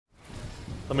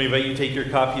Let me invite you to take your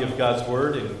copy of God's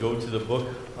Word and go to the book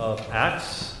of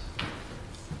Acts.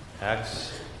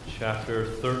 Acts chapter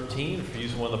 13. If you're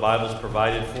using one of the Bibles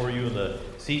provided for you in the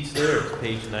seats there, it's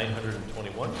page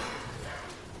 921.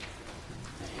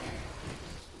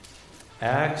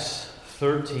 Acts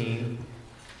 13,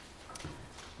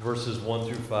 verses 1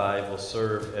 through 5 will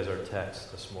serve as our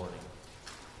text this morning.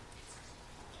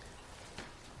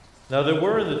 Now there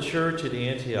were in the church at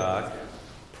Antioch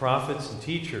prophets and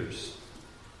teachers: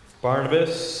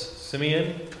 Barnabas,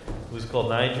 Simeon, who was called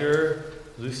Niger,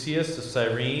 Lucius the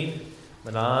Cyrene,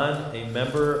 Manan, a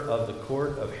member of the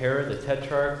court of Herod the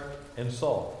Tetrarch, and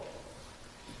Saul.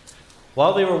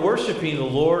 While they were worshiping the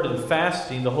Lord and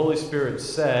fasting, the Holy Spirit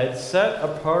said, "Set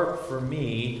apart for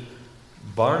me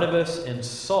Barnabas and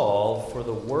Saul for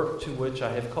the work to which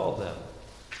I have called them."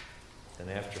 And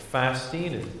after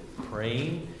fasting and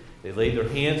praying, they laid their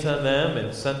hands on them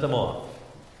and sent them off.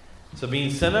 So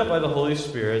being sent out by the Holy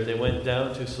Spirit, they went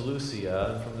down to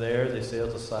Seleucia, and from there they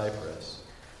sailed to Cyprus.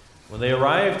 When they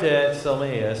arrived at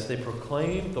Salamis, they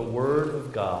proclaimed the word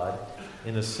of God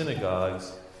in the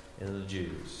synagogues of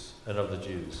the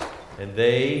Jews. And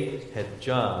they had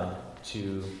John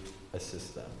to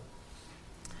assist them.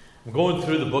 I'm going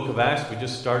through the book of Acts. We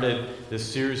just started this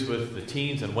series with the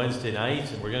teens on Wednesday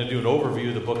nights, and we're going to do an overview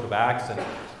of the book of Acts. And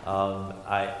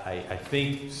I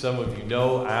think some of you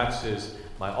know Acts is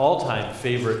my all-time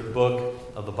favorite book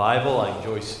of the Bible. I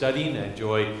enjoy studying. I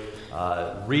enjoy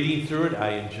reading through it. I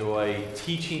enjoy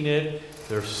teaching it.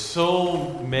 There's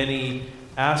so many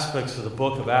aspects of the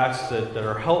book of Acts that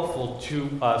are helpful to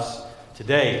us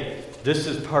today. This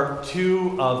is part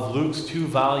 2 of Luke's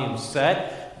 2-volume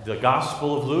set. The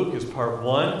Gospel of Luke is part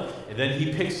 1, and then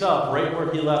he picks up right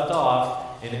where he left off.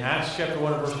 In Acts chapter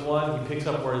 1 and verse 1, he picks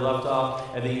up where he left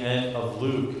off at the end of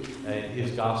Luke and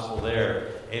his Gospel there.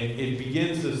 And it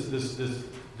begins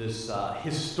this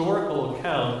historical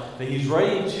account that he's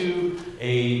writing to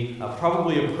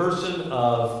probably a person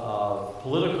of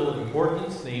political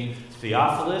importance named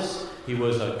Theophilus. He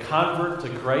was a convert to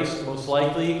Christ, most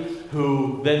likely,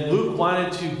 who then Luke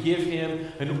wanted to give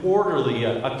him an orderly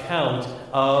account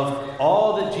of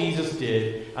all that Jesus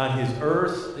did on his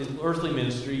earthly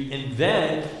ministry, and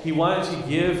then he wanted to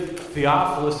give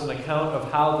Theophilus an account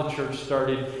of how the church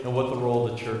started and what the role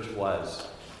of the church was.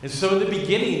 And so in the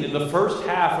beginning, in the first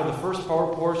half or the first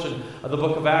portion of the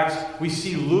book of Acts, we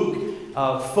see Luke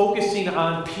focusing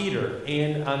on Peter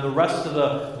and on the rest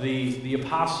of the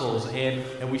apostles, and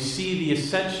we see the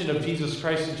ascension of Jesus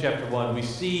Christ in chapter 1. We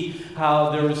see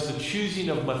how there was the choosing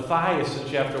of Matthias in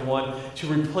chapter 1 to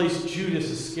replace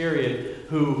Judas Iscariot,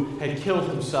 who had killed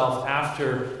himself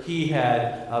after he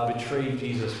had betrayed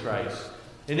Jesus Christ.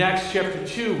 In Acts chapter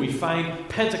 2, we find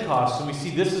Pentecost, and we see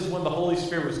this is when the Holy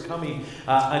Spirit was coming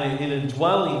in a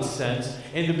dwelling sense,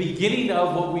 and the beginning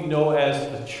of what we know as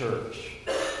the church.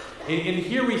 And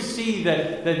here we see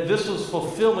that this was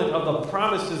fulfillment of the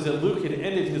promises that Luke had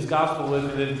ended his gospel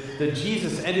with, and that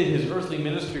Jesus ended his earthly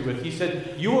ministry with. He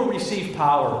said, "You will receive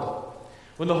power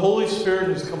when the Holy Spirit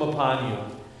has come upon you.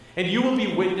 And you will be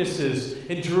witnesses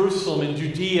in Jerusalem, in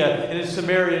Judea, and in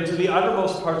Samaria, and to the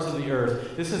uttermost parts of the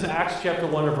earth." This is Acts chapter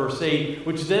 1 and verse 8,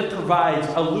 which then provides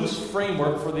a loose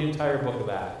framework for the entire book of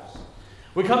Acts.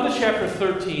 We come to chapter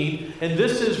 13, and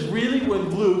this is really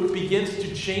when Luke begins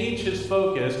to change his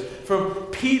focus from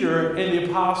Peter and the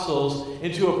apostles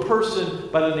into a person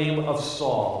by the name of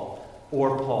Saul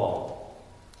or Paul.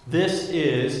 This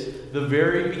is the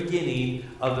very beginning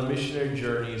of the missionary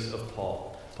journeys of Paul.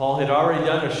 Paul had already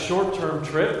done a short-term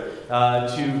trip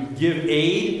to give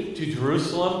aid to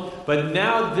Jerusalem, but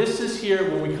now this is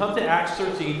here, when we come to Acts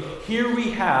 13, here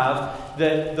we have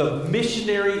the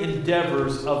missionary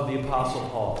endeavors of the Apostle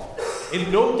Paul.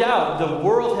 And no doubt, the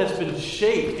world has been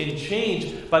shaped and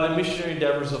changed by the missionary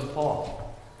endeavors of Paul.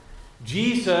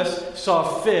 Jesus saw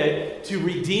fit to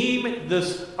redeem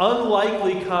this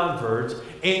unlikely convert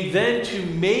and then to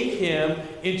make him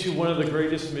into one of the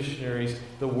greatest missionaries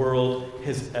the world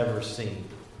has ever seen.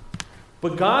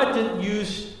 But God didn't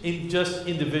use just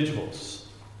individuals.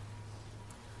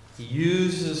 He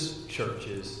uses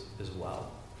churches as well.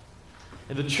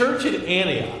 And the church at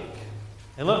Antioch,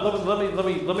 and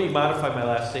let me modify my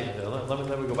last statement there.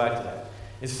 Let me go back to that.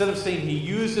 Instead of saying he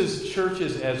uses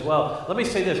churches as well, let me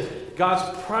say this.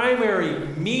 God's primary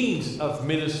means of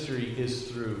ministry is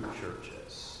through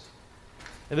churches.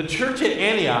 And the church at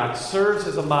Antioch serves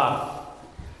as a model.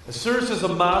 It serves as a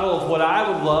model of what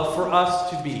I would love for us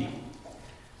to be.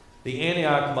 The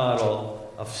Antioch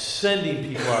model sending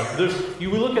people out. We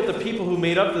look at the people who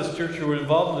made up this church, who were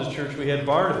involved in this church. We had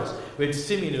Barnabas, we had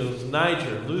Simeon, who was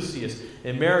Niger, Lucius,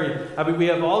 and Mary. We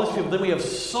have all these people. Then we have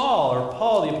Saul, or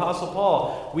Paul, the Apostle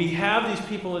Paul. We have these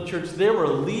people in the church. There were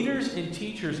leaders and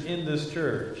teachers in this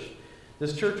church.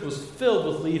 This church was filled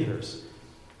with leaders.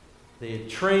 They had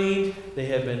trained, they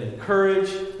had been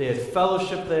encouraged, they had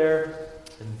fellowship there,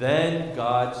 and then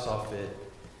God saw fit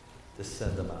to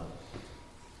send them out.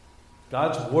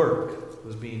 God's work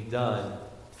was being done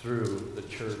through the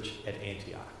church at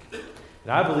Antioch.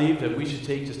 And I believe that we should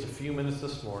take just a few minutes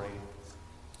this morning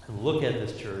and look at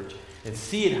this church and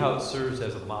see it how it serves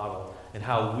as a model and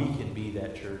how we can be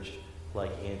that church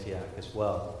like Antioch as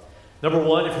well. Number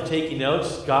one, if you're taking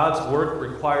notes, God's work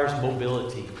requires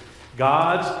mobility.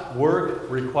 God's work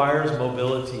requires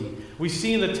mobility. We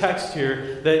see in the text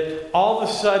here that all of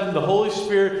a sudden the Holy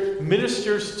Spirit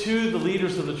ministers to the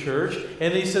leaders of the church,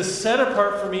 and he says, set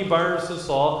apart for me Barnabas and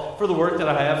Saul for the work that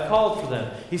I have called for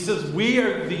them. He says,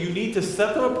 you need to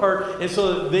set them apart, and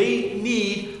so that they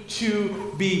need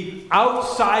to be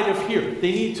outside of here.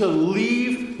 They need to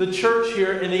leave the church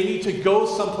here, and they need to go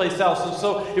someplace else. And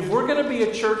so if we're going to be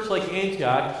a church like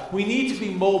Antioch, we need to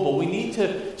be mobile. We need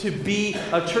to be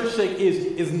a church that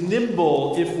is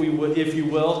nimble, if you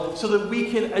will, so that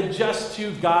we can adjust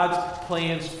to God's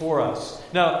plans for us.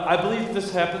 Now, I believe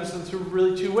this happens in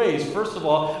really two ways. First of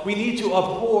all, we need to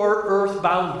abhor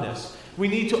earthboundness. We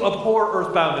need to abhor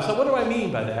earthboundness. Now, what do I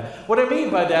mean by that? What I mean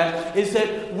by that is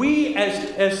that we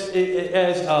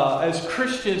as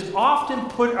Christians often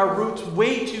put our roots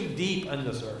way too deep on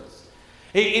this earth.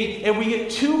 And we get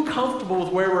too comfortable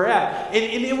with where we're at.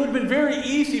 And it would have been very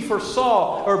easy for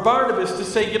Saul or Barnabas to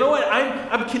say, you know what,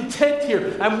 I'm content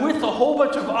here. I'm with a whole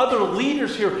bunch of other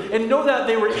leaders here. And know that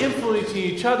they were influencing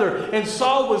each other. And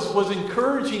Saul was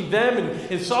encouraging them,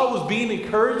 and Saul was being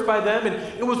encouraged by them.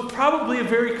 And it was probably a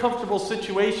very comfortable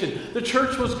situation. The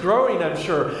church was growing, I'm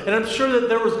sure. And I'm sure that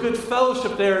there was good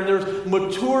fellowship there, and there was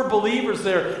mature believers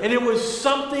there. And it was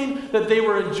something that they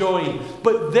were enjoying.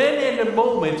 But then in a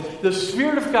moment, the Spirit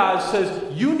of God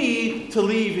says, you need to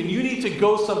leave and you need to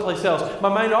go someplace else. My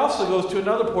mind also goes to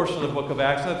another portion of the book of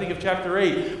Acts, and I think of chapter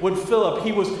 8, when Philip,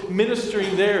 he was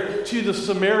ministering there to the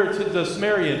Samaritans.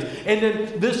 And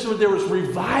then there was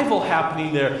revival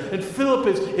happening there. And Philip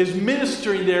is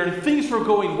ministering there, and things were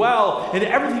going well, and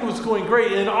everything was going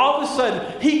great. And then all of a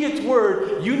sudden, he gets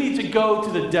word, you need to go to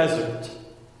the desert.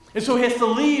 And so he has to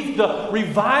leave the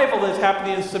revival that's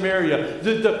happening in Samaria,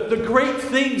 the great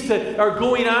things that are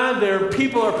going on there.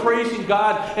 People are praising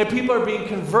God, and people are being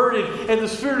converted. And the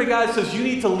Spirit of God says, you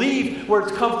need to leave where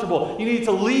it's comfortable. You need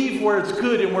to leave where it's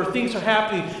good and where things are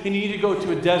happening. And you need to go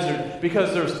to a desert,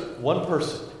 because there's one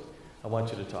person I want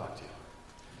you to talk to.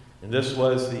 And this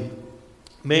was the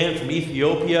man from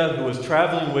Ethiopia who was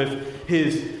traveling with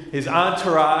his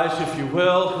entourage, if you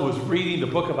will, who was reading the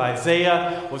book of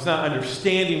Isaiah, was not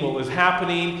understanding what was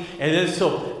happening. And then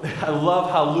so I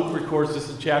love how Luke records this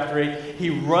in chapter 8. He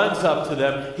runs up to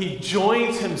them. He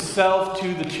joins himself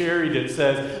to the chariot, it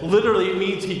says. Literally, it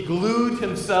means he glued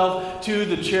himself to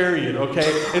the chariot,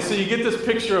 okay? And so you get this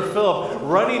picture of Philip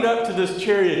running up to this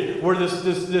chariot where this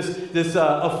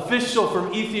official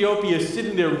from Ethiopia is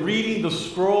sitting there reading the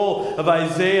scroll of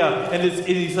Isaiah. And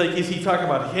he's like, is he talking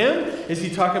about him? Is he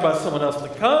talking about someone else to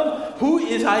come? Who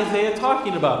is Isaiah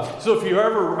talking about? So if you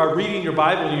ever are reading your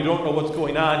Bible and you don't know what's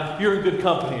going on, you're in good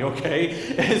company,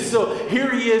 okay? And so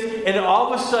here he is, and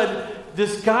all of a sudden,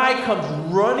 this guy comes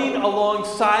running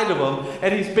alongside of him,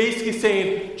 and he's basically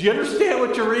saying, do you understand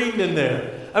what you're reading in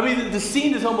there? I mean, the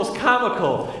scene is almost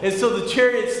comical. And so the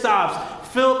chariot stops.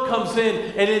 Philip comes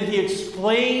in, and then he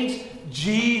explains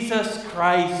Jesus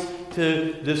Christ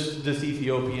to this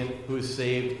Ethiopian who is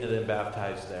saved and then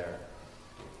baptized there.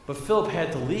 But Philip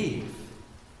had to leave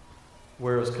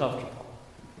where it was comfortable.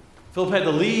 Philip had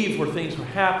to leave where things were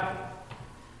happening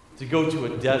to go to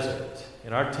a desert.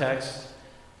 In our text,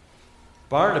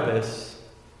 Barnabas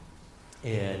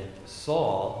and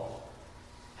Saul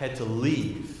had to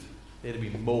leave. They had to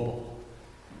be mobile.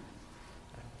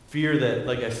 I fear that,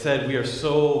 like I said, we are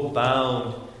so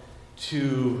bound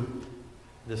to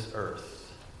this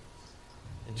earth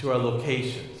and to our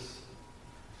locations,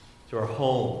 to our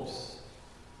homes,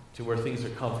 to where things are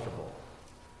comfortable.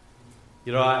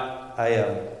 You know,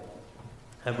 I'm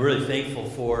really thankful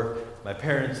for my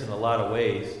parents in a lot of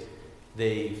ways.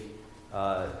 They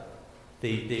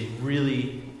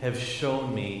really have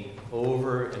shown me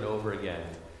over and over again,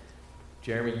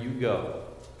 Jeremy, you go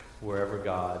wherever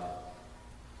God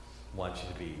wants you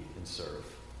to be and serve.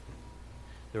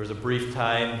 There was a brief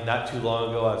time, not too long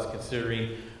ago, I was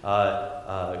considering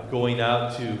going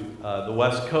out to the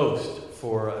West Coast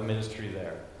for a ministry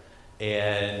there.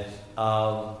 And,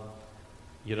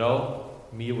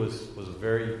 Mia was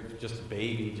just a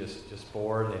baby, just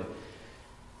born. And,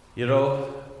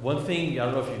 one thing, I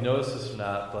don't know if you've noticed this or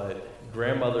not, but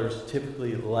grandmothers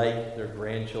typically like their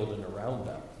grandchildren around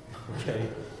them, okay?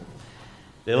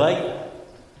 They like that.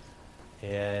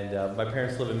 And my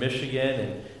parents live in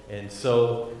Michigan, and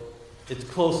so it's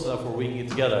close enough where we can get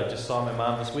together. I just saw my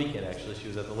mom this weekend, actually. She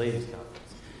was at the ladies'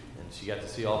 conference, and she got to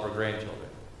see all of her grandchildren.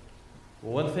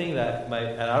 Well, one thing and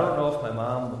I don't know if my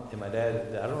mom and my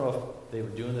dad, I don't know if they were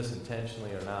doing this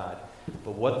intentionally or not,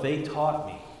 but what they taught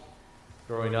me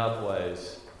growing up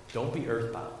was, don't be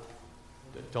earthbound.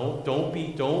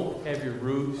 Don't have your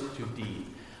roots too deep.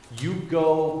 You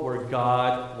go where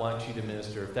God wants you to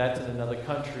minister. If that's in another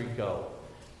country, go.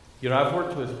 I've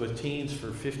worked with teens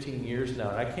for 15 years now,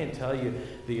 and I can't tell you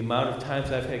the amount of times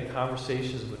I've had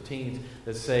conversations with teens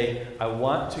that say, I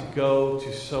want to go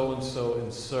to so-and-so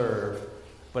and serve,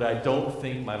 but I don't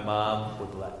think my mom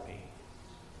would let me.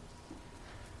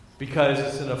 Because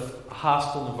it's in a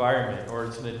hostile environment, or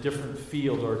it's in a different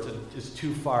field, or it's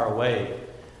too far away.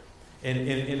 And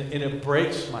it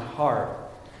breaks my heart.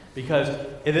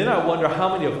 And then I wonder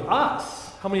how many of us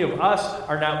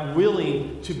are not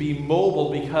willing to be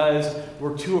mobile because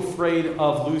we're too afraid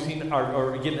of losing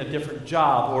or getting a different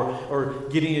job or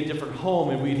getting a different home,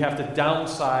 and we'd have to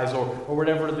downsize or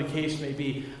whatever the case may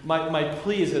be. My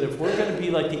plea is that if we're going to be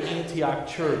like the Antioch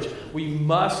church, we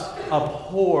must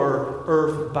abhor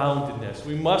earthboundedness.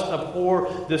 We must abhor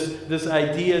this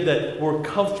idea that we're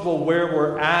comfortable where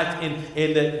we're at,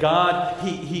 and that God,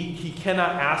 He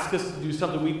cannot ask us to do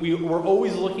something. We're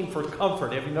always looking for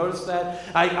comfort. Have you noticed that?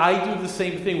 I do the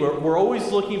same thing. We're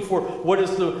always looking for what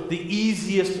is the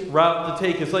easiest route to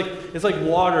take. It's like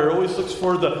water. It always looks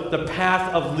for the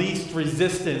path of least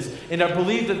resistance. And I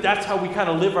believe that that's how we kind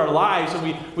of live our lives.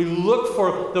 And we look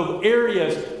for the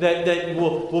areas that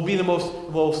will be the most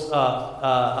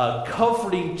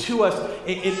comforting to us.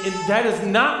 And that is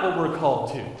not what we're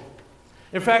called to.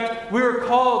 In fact, we're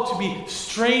called to be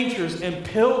strangers and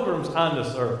pilgrims on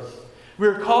this earth.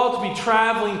 We're called to be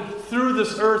traveling through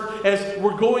this earth as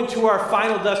we're going to our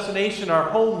final destination, our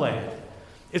homeland.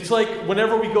 It's like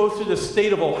whenever we go through the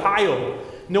state of Ohio,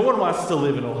 no one wants to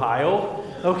live in Ohio,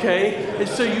 okay? And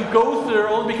so you go through there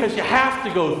only because you have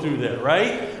to go through there,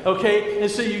 right? Okay? And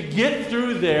so you get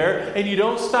through there and you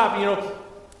don't stop.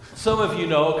 Some of you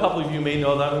know, a couple of you may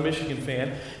know that I'm a Michigan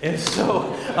fan. And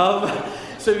so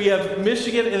so you have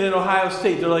Michigan and then Ohio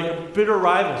State. They're like bitter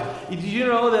rivals. Did you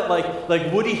know that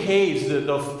like Woody Hayes, the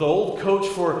old coach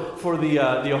for the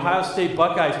Ohio State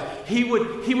Buckeyes, he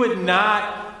would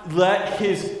not let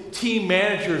his team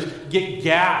managers get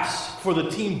gas for the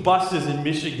team buses in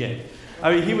Michigan.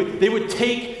 I mean, they would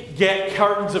get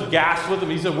cartons of gas with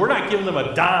them. He said, we're not giving them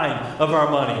a dime of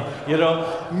our money.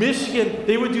 Michigan,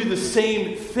 they would do the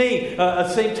same thing,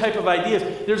 same type of ideas.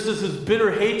 There's this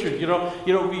bitter hatred.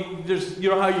 There's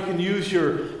how you can use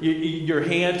your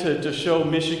hand to show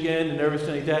Michigan and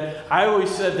everything like that. I always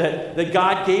said that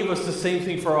God gave us the same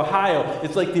thing for Ohio.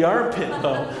 It's like the armpit,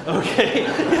 though. Okay,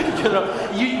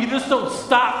 you just don't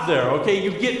stop there. Okay, you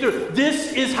get through.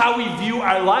 This is how we view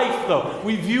our life, though.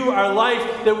 We view our life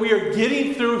that we are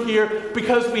getting through here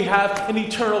because we have an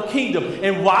eternal kingdom.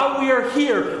 And while we are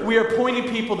here, we are pointing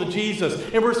people to Jesus.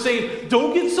 And we're saying,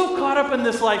 don't get so caught up in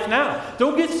this life now.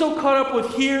 Don't get so caught up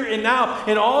with here and now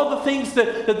and all the things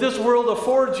that this world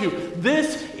affords you.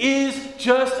 This is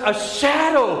just a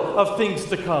shadow of things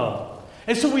to come.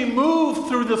 And so we move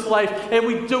through this life, and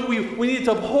we need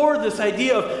to abhor this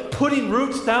idea of putting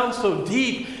roots down so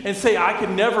deep and say, I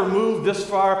can never move this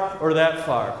far or that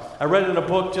far. I read in a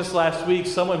book just last week,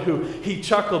 someone he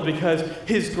chuckled because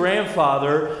his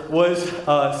grandfather was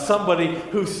somebody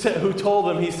who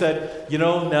told him, he said,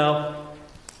 now,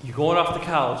 you're going off to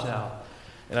college now,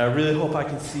 and I really hope I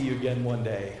can see you again one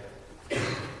day.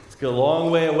 It's a long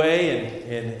way away,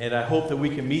 and I hope that we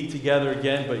can meet together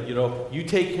again, but you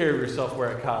take care of yourself.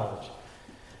 We're at college.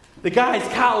 The guy's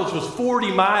college was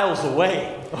 40 miles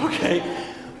away, okay?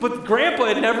 But Grandpa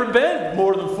had never been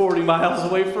more than 40 miles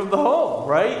away from the home,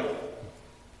 right?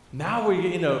 Now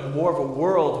we're in more of a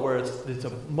world where it's a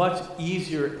much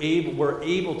easier, we're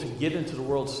able to get into the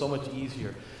world so much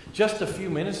easier. Just a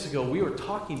few minutes ago, we were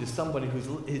talking to somebody who's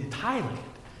in Thailand.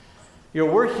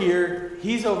 We're here,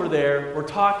 he's over there, we're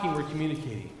talking, we're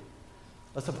communicating.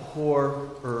 Let's abhor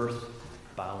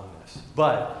earth-boundness.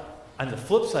 But on the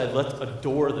flip side, let's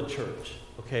adore the church,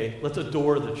 okay? Let's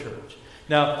adore the church.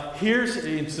 Now, here's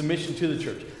in submission to the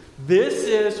church. This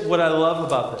is what I love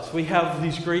about this. We have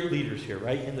these great leaders here,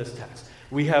 right, in this text.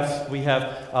 We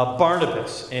have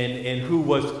Barnabas, and who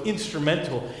was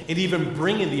instrumental in even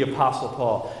bringing the Apostle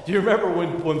Paul. Do you remember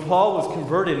when Paul was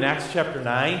converted in Acts chapter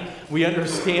 9? We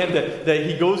understand that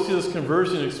he goes through this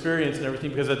conversion experience and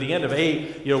everything, because at the end of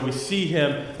 8, we see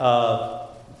him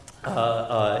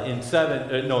in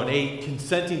 8,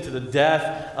 consenting to the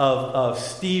death of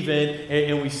Stephen,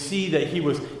 and we see that he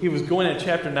was going at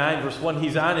chapter 9, verse 1.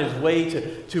 He's on his way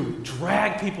to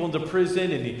drag people into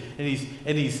prison, and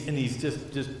he's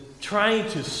just trying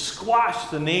to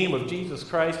squash the name of Jesus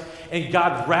Christ, and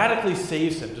God radically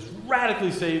saves him,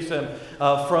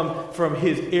 from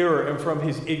his error and from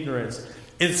his ignorance.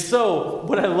 And so,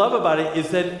 what I love about it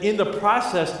is that in the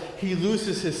process, he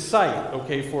loses his sight,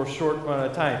 for a short amount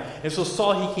of time. And so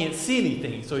Saul, he can't see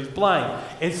anything, so he's blind.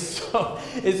 And so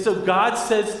God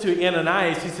says to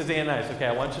Ananias, he says, Ananias,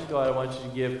 I want you to go out, I want you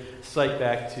to give sight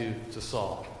back to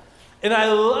Saul. And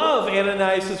I love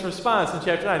Ananias' response in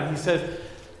chapter 9. He says,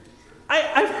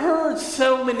 I've heard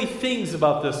so many things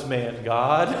about this man,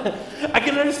 God. I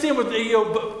can understand what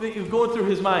going through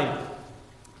his mind.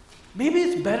 Maybe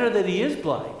it's better that he is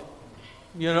blind.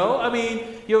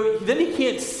 Then he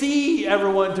can't see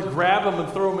everyone to grab him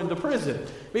and throw him into prison.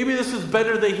 Maybe this is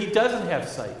better that he doesn't have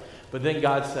sight. But then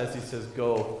God says,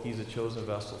 go, he's a chosen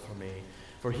vessel for me,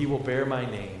 for he will bear my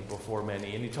name before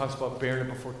many. And he talks about bearing it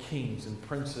before kings and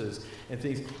princes and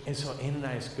things. And so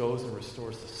Ananias goes and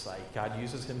restores the sight. God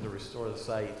uses him to restore the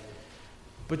sight.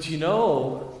 But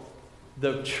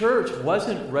the church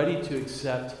wasn't ready to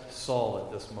accept Saul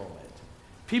at this moment.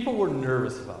 People were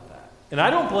nervous about that. And I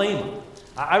don't blame them.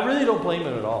 I really don't blame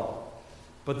them at all.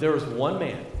 But there was one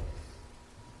man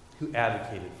who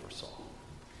advocated for Saul.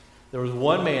 There was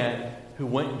one man who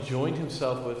went and joined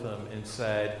himself with him and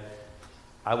said,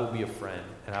 I will be a friend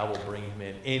and I will bring him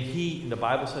in. And the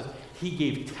Bible says, he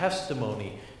gave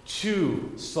testimony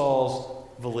to Saul's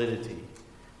validity.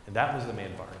 And that was the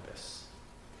man Barnabas.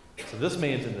 So this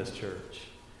man's in this church.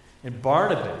 And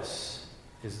Barnabas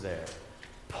is there.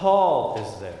 Paul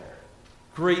is there.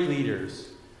 Great leaders.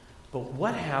 But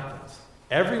what happens?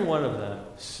 Every one of them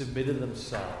submitted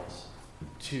themselves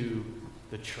to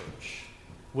the church.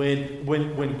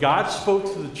 When God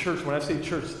spoke to the church, when I say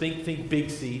church, think big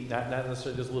C, not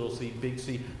necessarily just little c, big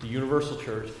C, the universal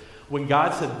church. When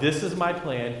God said, this is my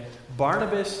plan,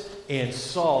 Barnabas and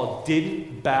Saul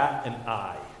didn't bat an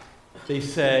eye. They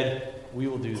said, we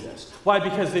will do this. Why?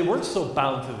 Because they weren't so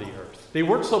bound to the earth. They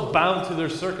weren't so bound to their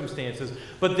circumstances,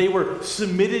 but they were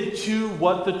submitted to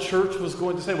what the church was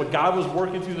going to say, what God was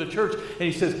working through the church. And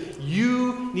he says,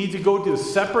 you need to go do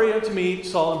this. Separate unto me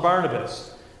Saul and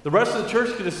Barnabas. The rest of the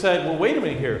church could have said, well, wait a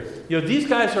minute here. These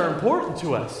guys are important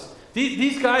to us.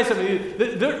 These guys,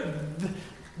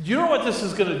 you know what this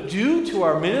is going to do to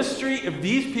our ministry if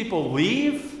these people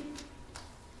leave?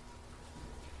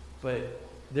 But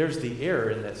there's the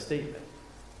error in that statement.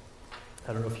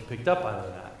 I don't know if you picked up on it or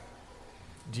not.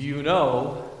 Do you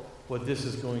know what this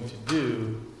is going to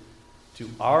do to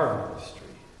our ministry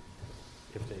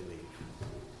if they leave?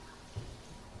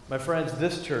 My friends,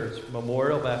 this church,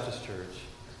 Memorial Baptist Church,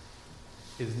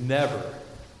 is never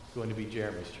going to be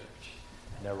Jeremy's church.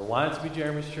 I never wanted to be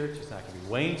Jeremy's church. It's not going to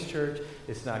be Wayne's church.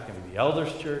 It's not going to be the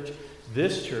elders' church.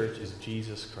 This church is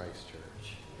Jesus Christ's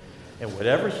church. And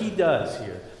whatever he does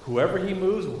here, whoever he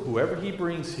moves, whoever he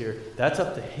brings here, that's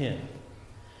up to him.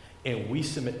 And we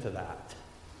submit to that.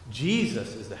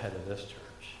 Jesus is the head of this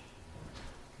church.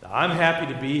 Now, I'm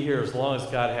happy to be here as long as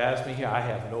God has me here. I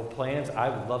have no plans. I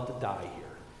would love to die here.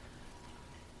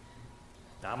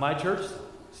 Not my church, though.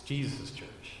 It's Jesus' church.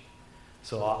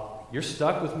 So you're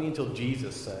stuck with me until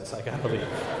Jesus says, I got to leave.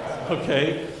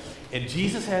 Okay? And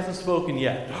Jesus hasn't spoken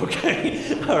yet.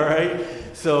 Okay? All right?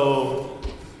 So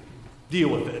deal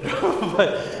with it.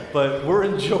 but we're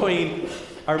enjoying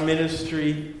our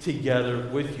ministry together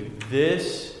with you.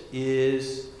 This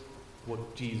is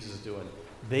what Jesus is doing.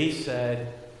 They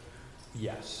said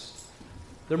yes.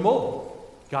 They're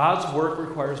mobile. God's work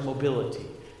requires mobility.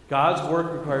 God's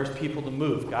work requires people to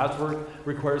move. God's work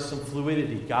requires some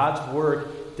fluidity. God's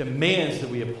work demands that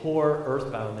we abhor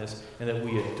earthboundness and that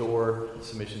we adore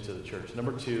submission to the church.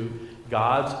 Number 2,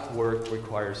 God's work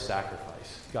requires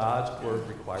sacrifice. God's work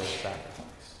requires sacrifice.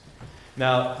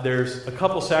 Now, there's a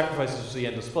couple sacrifices we see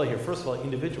on display here. First of all,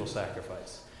 individual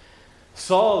sacrifice.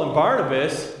 Saul and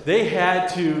Barnabas, they had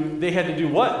to do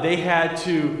what? They had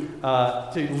to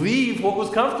leave what was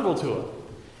comfortable to them.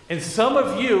 And some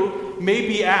of you may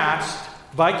be asked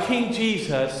by King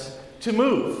Jesus to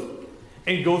move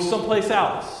and go someplace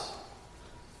else.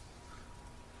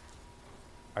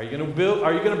 Are you going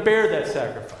to bear that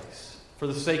sacrifice for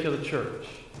the sake of the church?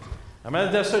 I'm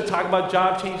not necessarily talking about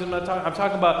job changes. I'm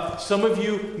talking about some of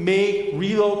you may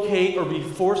relocate or be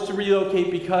forced to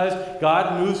relocate because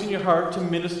God moves in your heart to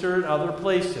minister in other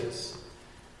places.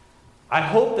 I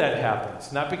hope that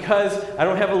happens. Not because I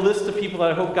don't have a list of people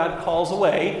that I hope God calls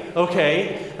away.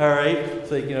 Okay, all right. It's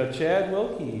like, Chad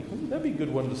Wilkie. That'd be a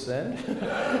good one to send.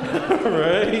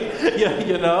 Right?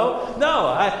 Yeah, No,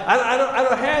 I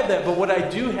don't have that. But what I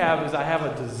do have is I have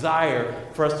a desire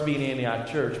for us to be an Antioch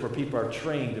church where people are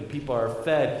trained and people are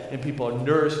fed and people are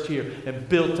nourished here and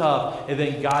built up. And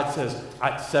then God says,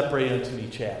 separate unto me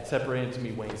Chad, separate unto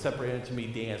me Wayne, separate unto me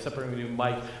Dan, separate unto me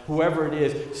Mike, whoever it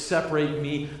is, separate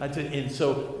me and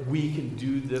so we can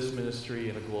do this ministry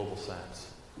in a global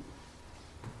sense.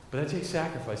 But that takes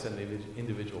sacrifice on the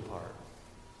individual part.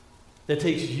 That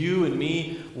takes you and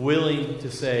me willing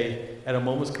to say, at a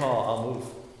moment's call, I'll move.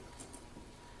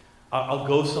 I'll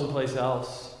go someplace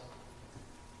else.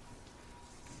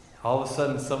 All of a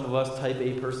sudden, some of us type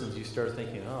A persons, you start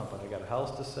thinking, but I got a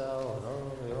house to sell,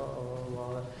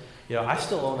 and I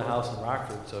still own a house in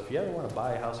Rockford, so if you ever want to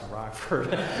buy a house in Rockford,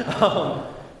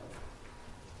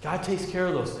 God takes care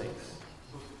of those things.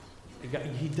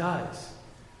 He does.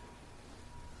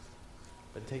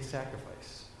 But it takes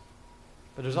sacrifice.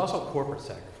 But there's also corporate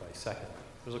sacrifice, secondly.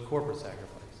 There's a corporate sacrifice.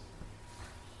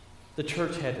 The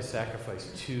church had to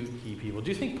sacrifice 2 key people.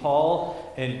 Do you think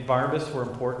Paul and Barnabas were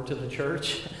important to the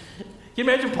church? Can you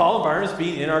imagine Paul and Barnabas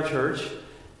being in our church?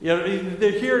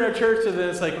 They're here in our church, and then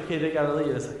it's like, okay, they got to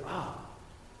leave. It's like,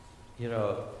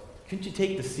 couldn't you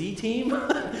take the C team?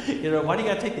 Why do you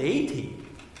got to take the A team?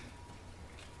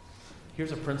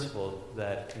 Here's a principle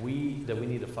that we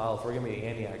need to follow. If we're going to be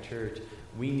an Antioch church,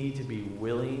 we need to be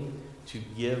willing to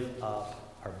give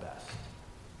up our best.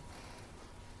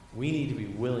 We need to be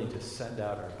willing to send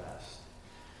out our best.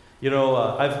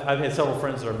 I've had several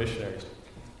friends that are missionaries.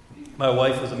 My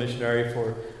wife was a missionary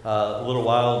for a little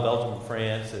while in Belgium and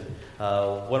France, and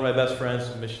one of my best friends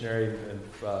was a missionary in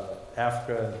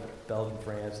Africa, and Belgium,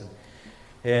 France,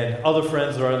 and other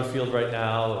friends that are in the field right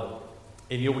now.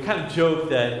 And we kind of joke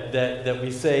that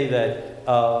we say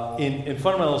that in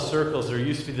fundamental circles there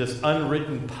used to be this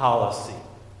unwritten policy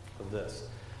of this.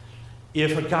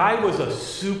 If a guy was a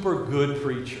super good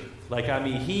preacher,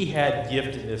 he had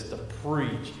giftedness to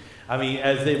preach.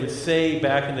 As they would say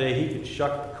back in the day, he could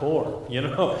shuck the corn. He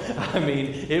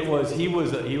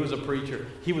was a preacher.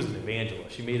 He was an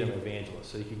evangelist. She made him an evangelist,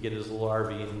 so he could get his little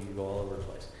RV and he could go all over the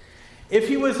place. If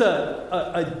he was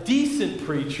a decent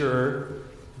preacher,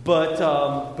 but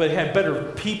had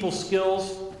better people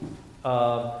skills,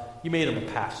 you made him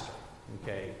a pastor.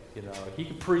 Okay, he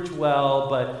could preach well,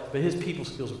 but his people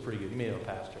skills were pretty good. You made him a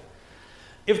pastor.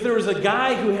 If there was a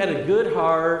guy who had a good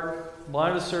heart,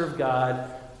 wanted to serve God,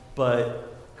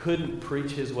 but couldn't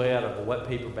preach his way out of a wet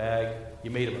paper bag,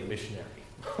 you made him a missionary.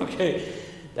 Okay,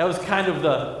 that was kind of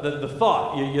the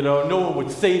thought. No one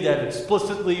would say that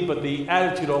explicitly, but the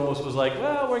attitude almost was like,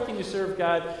 well, where can you serve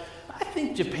God? I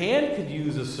think Japan could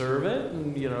use a servant,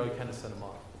 and you kind of send them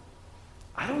off.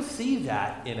 I don't see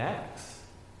that in Acts.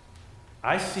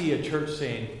 I see a church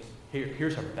saying,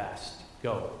 here's our best.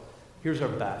 Go. Here's our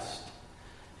best.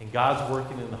 And God's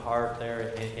working in the heart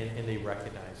there, and they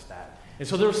recognize that. And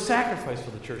so there's sacrifice for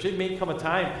the church. It may come a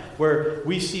time where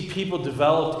we see people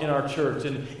developed in our church,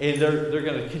 and they're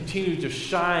going to continue to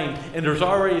shine. And there's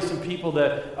already some people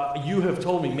that you have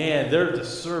told me, man, they're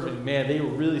just serving. Man, they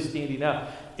were really standing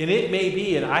up. And it may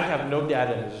be, and I have no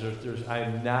data in this.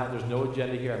 There's no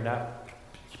agenda here. I'm not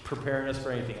preparing us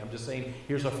for anything. I'm just saying,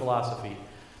 here's our philosophy,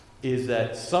 is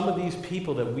that some of these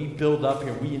people that we build up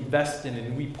here, we invest in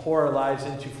and we pour our lives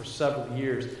into for several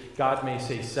years, God may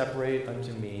say, separate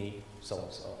unto me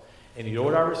so-and-so. And you know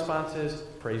what our response is?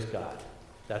 Praise God.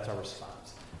 That's our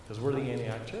response. Because we're the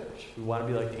Antioch church. We want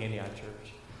to be like the Antioch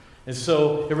church. And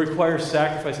so it requires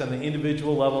sacrifice on the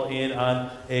individual level and on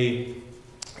a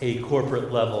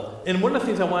corporate level. And one of the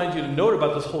things I wanted you to note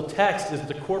about this whole text is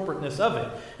the corporateness of it,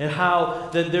 and how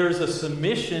that there's a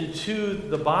submission to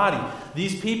the body.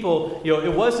 These people,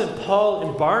 it wasn't Paul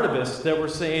and Barnabas that were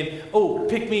saying, oh,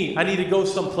 pick me, I need to go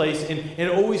someplace,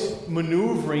 and always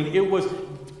maneuvering. It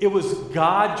was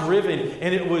God-driven,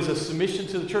 and it was a submission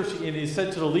to the church. And he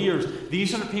said to the leaders,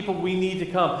 these are the people we need to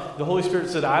come. The Holy Spirit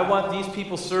said, I want these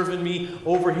people serving me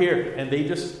over here. And they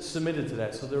just submitted to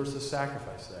that. So there was a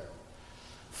sacrifice there.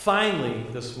 Finally,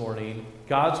 this morning,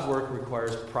 God's work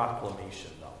requires proclamation,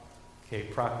 though. Okay,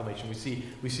 proclamation.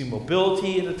 We see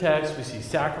mobility in the text, we see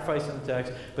sacrifice in the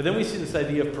text, but then we see this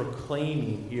idea of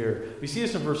proclaiming here. We see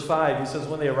this in verse 5. He says,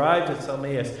 when they arrived at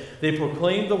Salmaeus, they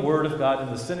proclaimed the word of God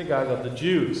in the synagogue of the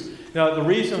Jews. Now, the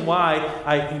reason why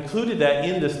I included that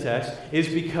in this text is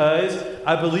because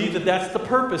I believe that that's the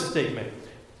purpose statement.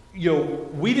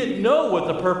 We didn't know what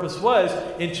the purpose was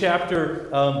in chapter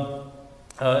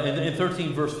in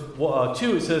 13, verse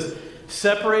 2. It says,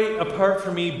 separate apart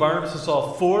from me Barnabas and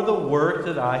Saul for the work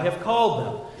that I have called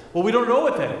them. Well, we don't know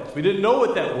what that is. We didn't know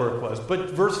what that work was. But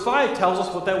verse 5 tells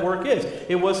us what that work is.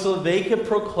 It was so they could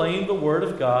proclaim the word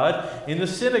of God in the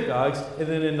synagogues, and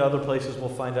then in other places we'll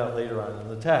find out later on in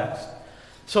the text.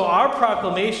 So our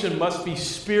proclamation must be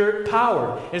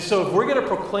Spirit-powered. And so if we're going to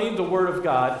proclaim the Word of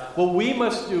God, what we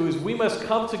must do is we must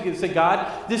come together and say,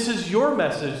 God, this is your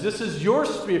message. This is your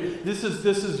Spirit. This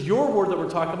is your Word that we're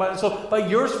talking about. And so by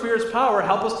your Spirit's power,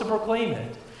 help us to proclaim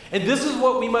it. And this is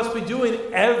what we must be doing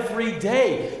every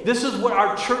day. This is what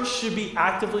our church should be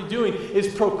actively doing,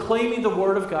 is proclaiming the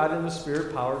Word of God in a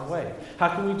Spirit-powered way. How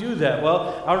can we do that?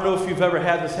 Well, I don't know if you've ever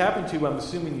had this happen to you. I'm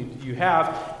assuming you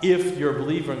have, if you're a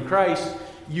believer in Christ.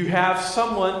 You have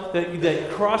someone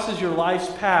that crosses your life's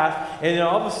path, and then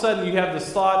all of a sudden you have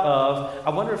this thought of,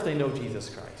 I wonder if they know Jesus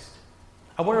Christ.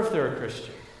 I wonder if they're a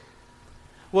Christian.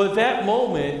 Well, at that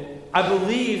moment, I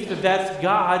believe that that's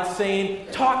God saying,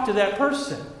 talk to that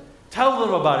person. Tell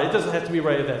them about it. It doesn't have to be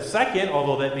right at that second,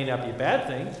 although that may not be a bad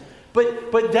thing.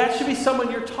 But that should be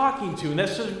someone you're talking to, and that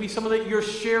should be someone that you're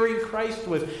sharing Christ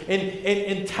with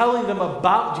and telling them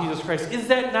about Jesus Christ. Is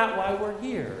that not why we're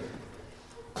here?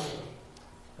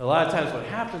 A lot of times what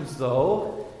happens,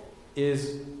 though,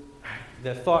 is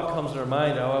that thought comes in our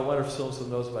mind, I wonder if so-and-so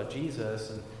knows about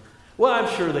Jesus. And, well, I'm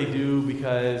sure they do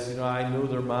because, I know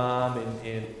their mom,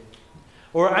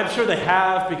 or I'm sure they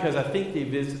have because I think they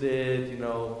visited,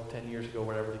 10 years ago,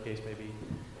 whatever the case may be.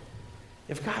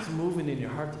 If God's moving in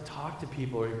your heart to talk to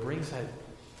people, or He brings that,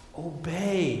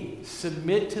 obey,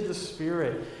 submit to the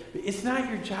Spirit. It's not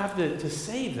your job to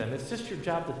save them. It's just your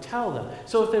job to tell them.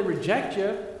 So if they reject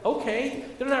you, okay,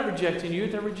 they're not rejecting you,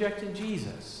 they're rejecting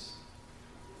Jesus.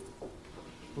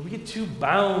 When we get too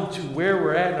bound to where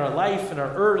we're at in our life and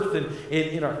our earth and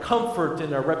in our comfort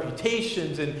and our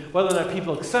reputations and whether or not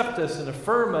people accept us and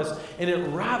affirm us, and it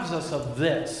robs us of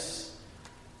this.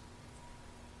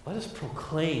 Let us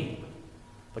proclaim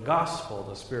the gospel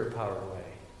the Spirit-powered way.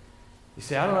 You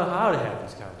say, I don't know how to have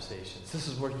these conversations. This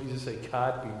is where you just say,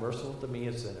 God, be merciful to me,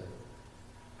 a sinner.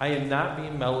 I am not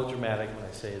being melodramatic when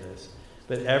I say this,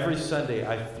 but every Sunday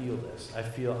I feel this. I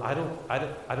feel I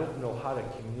don't know how to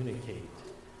communicate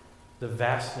the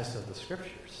vastness of the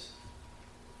Scriptures.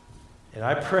 And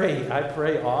I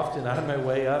pray often on my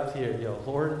way up here,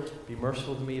 Lord, be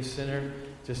merciful to me, a sinner.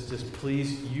 Just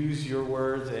please use your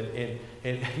words. And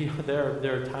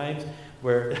there are times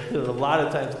where a lot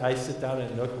of times I sit down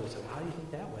in a nook and say, well, how do you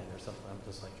think that went? Or something. I'm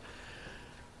just like,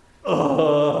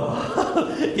 oh,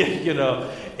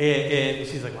 and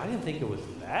she's like, well, I didn't think it was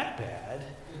that bad.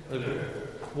 Like,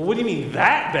 well, what do you mean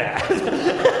that bad?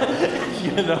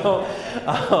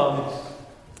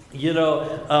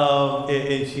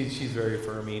 And she's very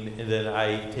affirming, and then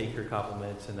I take her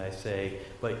compliments and I say,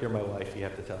 but you're my wife, you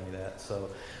have to tell me that.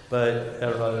 But I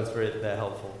don't know if that's that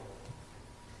helpful.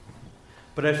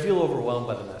 But I feel overwhelmed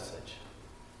by the message.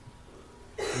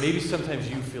 Maybe sometimes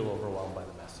you feel overwhelmed by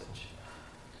the message.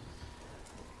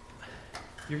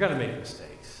 You're going to make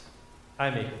mistakes. I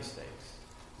make mistakes.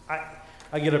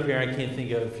 I get up here, I can't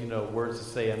think of, words to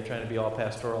say. I'm trying to be all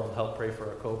pastoral and help pray for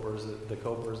our copers, the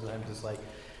copers, and I'm just like,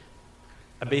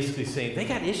 I'm basically saying, they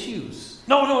got issues.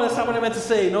 No, that's not what I meant to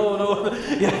say. No.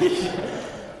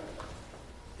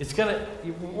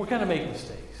 We're going to make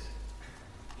mistakes.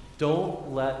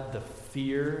 Don't let the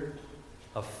fear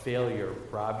of failure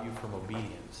rob you from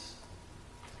obedience.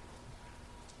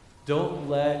 Don't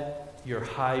let your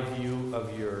high view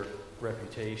of your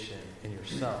reputation and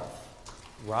yourself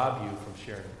rob you from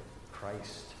sharing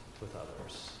Christ with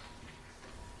others.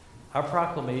 Our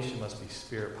proclamation must be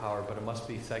Spirit-powered, but it must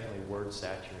be, secondly,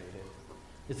 Word-saturated.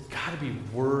 It's got to be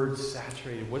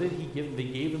Word-saturated. What did He give them? They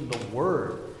gave them the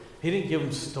Word. He didn't give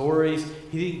them stories.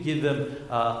 He didn't give them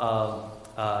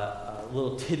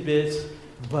little tidbits.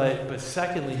 But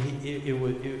secondly, it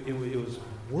was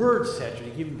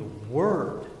Word-saturated. He gave them the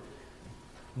Word.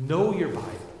 Know your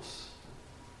Bibles.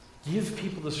 Give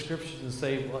people the Scriptures and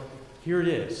say, well, here it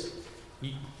is.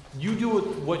 You do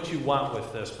what you want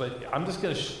with this, but I'm just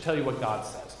going to tell you what God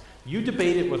says. You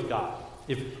debate it with God.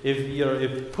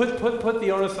 If put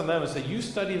the onus on them and say, you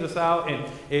study this out, and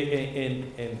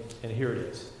here it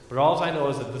is. But all I know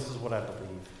is that this is what I believe.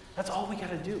 That's all we got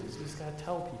to do. Is we just got to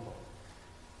tell people.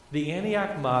 The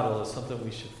Antioch model is something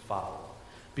we should follow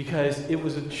because it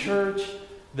was a church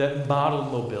that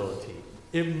modeled mobility.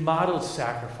 It modeled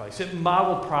sacrifice. It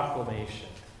modeled proclamation.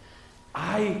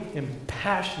 I am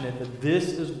passionate that this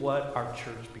is what our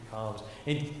church becomes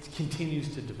and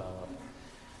continues to develop.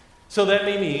 So that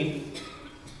may mean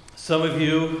some of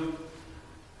you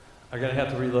are going to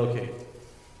have to relocate.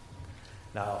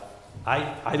 Now,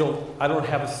 I don't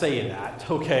have a say in that,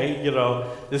 okay?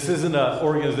 This isn't an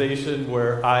organization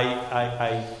where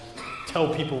I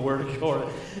tell people where to go.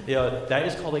 That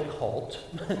is called a cult,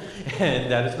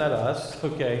 and that is not us,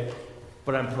 okay?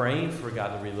 But I'm praying for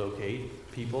God to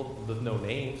relocate people with no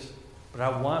names. But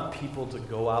I want people to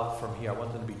go out from here. I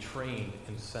want them to be trained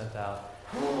and sent out.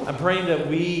 I'm praying that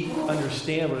we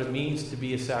understand what it means to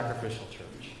be a sacrificial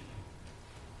church.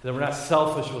 That we're not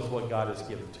selfish with what God has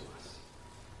given to us.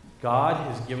 God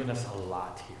has given us a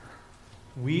lot here.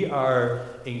 We are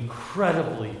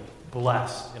incredibly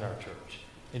blessed in our church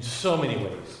in so many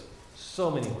ways. So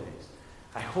many ways.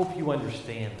 I hope you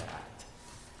understand that.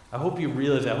 I hope you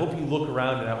realize that. I hope you look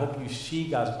around and I hope you see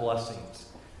God's blessings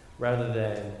rather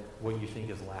than what you think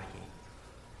is lacking.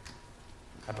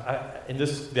 And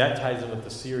that ties in with the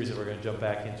series that we're going to jump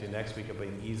back into next week of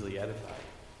being easily edified.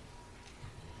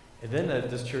 And then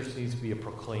this church needs to be a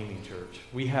proclaiming church.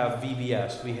 We have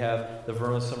VBS. We have the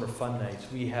Vernon Summer Fun Nights.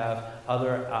 We have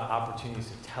other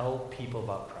opportunities to tell people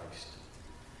about Christ.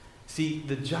 See,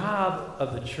 the job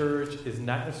of the church is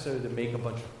not necessarily to make a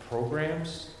bunch of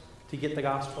programs to get the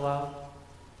gospel out.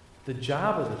 The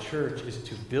job of the church is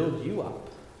to build you up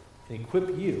and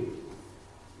equip you.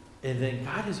 And then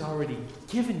God has already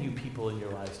given you people in your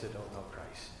lives that don't know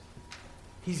Christ.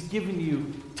 He's given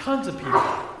you tons of people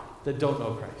that don't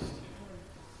know Christ.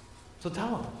 So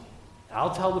tell them.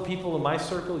 I'll tell the people in my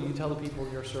circle, you tell the people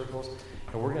in your circles,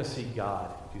 and we're going to see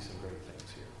God do some great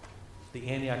things here. The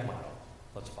Antioch model.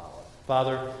 Let's follow it.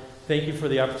 Father, thank you for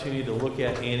the opportunity to look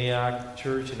at Antioch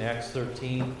Church in Acts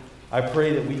 13. I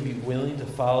pray that we be willing to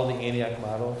follow the Antioch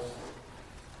model.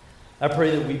 I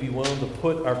pray that we be willing to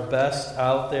put our best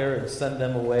out there and send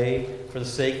them away for the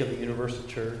sake of the universal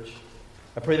church.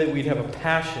 I pray that we'd have a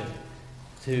passion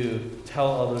to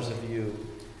tell others of you.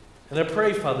 And I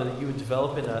pray, Father, that you would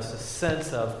develop in us a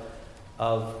sense of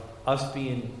us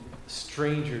being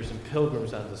strangers and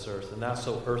pilgrims on this earth and not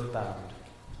so earthbound.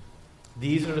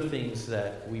 These are the things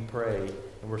that we pray,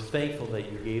 and we're thankful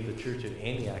that you gave the church of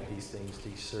Antioch these things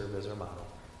to serve as our model.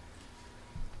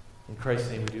 In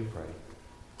Christ's name we do pray.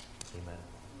 Amen.